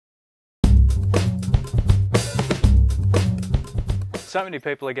So many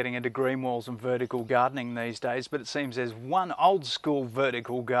people are getting into green walls and vertical gardening these days, but it seems there's one old school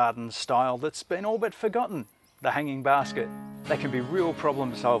vertical garden style that's been all but forgotten: the hanging basket. They can be real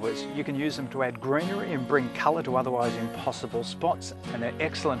problem solvers. You can use them to add greenery and bring colour to otherwise impossible spots, and they're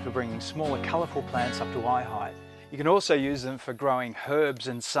excellent for bringing smaller colourful plants up to eye height. You can also use them for growing herbs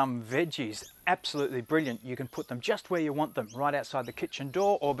and some veggies. Absolutely brilliant. You can put them just where you want them, right outside the kitchen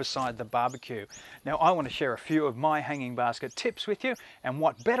door or beside the barbecue. Now, I want to share a few of my hanging basket tips with you, and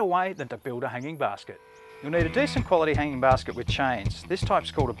what better way than to build a hanging basket. You'll need a decent quality hanging basket with chains. This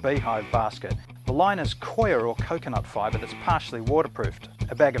type's called a beehive basket. The liner's coir or coconut fibre that's partially waterproofed.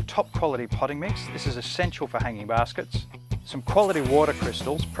 A bag of top quality potting mix. This is essential for hanging baskets. Some quality water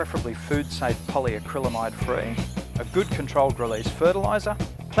crystals, preferably food-safe polyacrylamide free. A good controlled release fertiliser.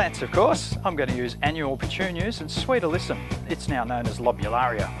 Plants, of course. I'm going to use annual petunias and sweet alyssum. It's now known as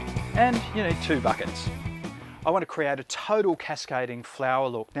lobularia. And you need 2 buckets. I want to create a total cascading flower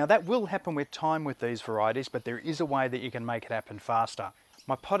look. Now that will happen with time with these varieties, but there is a way that you can make it happen faster.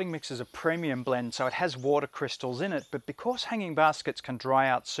 My potting mix is a premium blend, so it has water crystals in it, but because hanging baskets can dry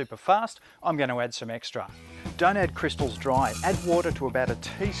out super fast, I'm going to add some extra. Don't add crystals dry. Add water to about a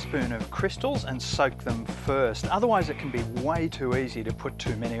teaspoon of crystals and soak them first. Otherwise it can be way too easy to put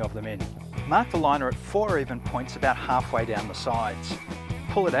too many of them in. Mark the liner at 4 even points about halfway down the sides.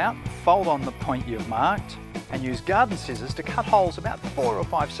 Pull it out, fold on the point you've marked, and use garden scissors to cut holes about 4 or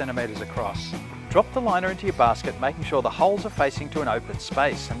 5 centimetres across. Drop the liner into your basket, making sure the holes are facing to an open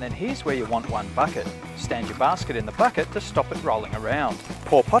space, and then here's where you want 1 bucket. Stand your basket in the bucket to stop it rolling around.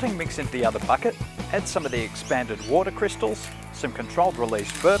 Pour potting mix into the other bucket, add some of the expanded water crystals, some controlled release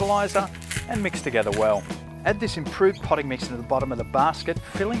fertiliser, and mix together well. Add this improved potting mix into the bottom of the basket,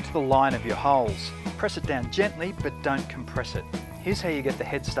 filling to the line of your holes. Press it down gently, but don't compress it. Here's how you get the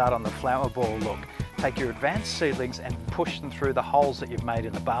head start on the flower ball look. Take your advanced seedlings and push them through the holes that you've made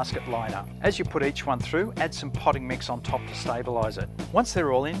in the basket liner. As you put each one through, add some potting mix on top to stabilise it. Once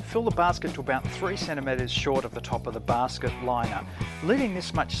they're all in, fill the basket to about 3 centimetres short of the top of the basket liner. Leaving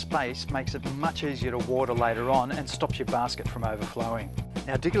this much space makes it much easier to water later on and stops your basket from overflowing.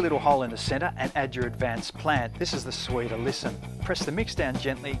 Now dig a little hole in the centre and add your advanced plant. This is the sweet alyssum. Press the mix down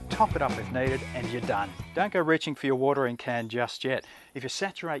gently, top it up if needed, and you're done. Don't go reaching for your watering can just yet. If you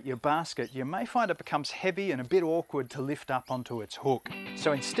saturate your basket, you may find it becomes heavy and a bit awkward to lift up onto its hook.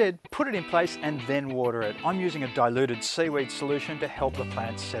 So instead, put it in place and then water it. I'm using a diluted seaweed solution to help the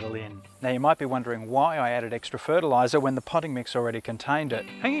plants settle in. Now you might be wondering why I added extra fertiliser when the potting mix already contained it.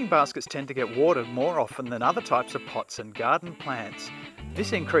 Hanging baskets tend to get watered more often than other types of pots and garden plants.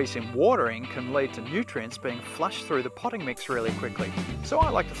 This increase in watering can lead to nutrients being flushed through the potting mix really quickly, so I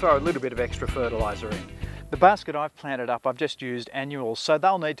like to throw a little bit of extra fertiliser in. The basket I've planted up, I've just used annuals, so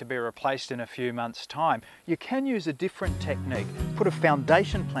they'll need to be replaced in a few months' time. You can use a different technique. Put a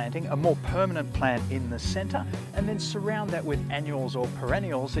foundation planting, a more permanent plant in the centre, and then surround that with annuals or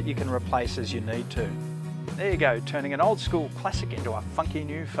perennials that you can replace as you need to. There you go, turning an old school classic into a funky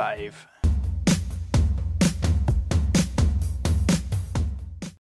new fave.